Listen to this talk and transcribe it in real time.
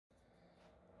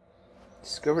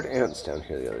Discovered ants down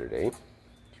here the other day.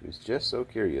 She was just so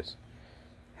curious.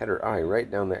 Had her eye right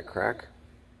down that crack.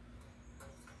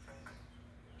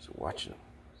 Just watching them.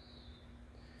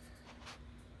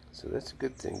 So that's a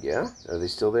good thing. Yeah? Are they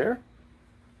still there?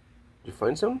 Did you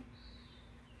find some?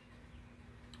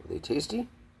 Are they tasty?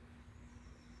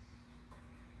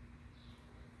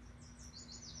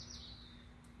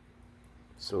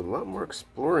 So a lot more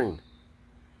exploring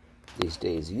these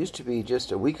days. It used to be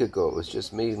just a week ago, it was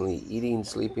just mainly eating,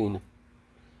 sleeping,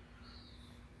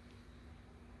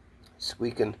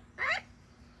 squeaking.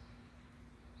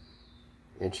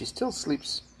 And she still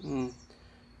sleeps a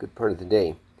good part of the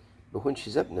day. But when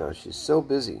she's up now, she's so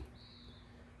busy.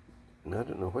 And I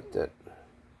don't know what that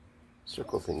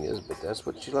circle thing is, but that's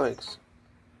what she likes.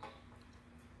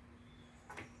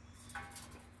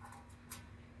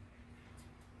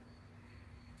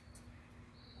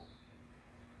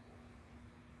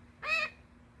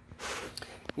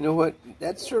 You know what?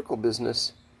 That circle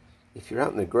business, if you're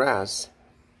out in the grass,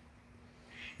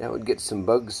 that would get some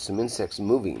bugs, some insects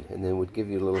moving, and then would give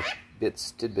you little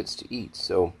tidbits to eat.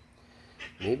 So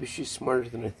maybe she's smarter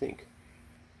than I think.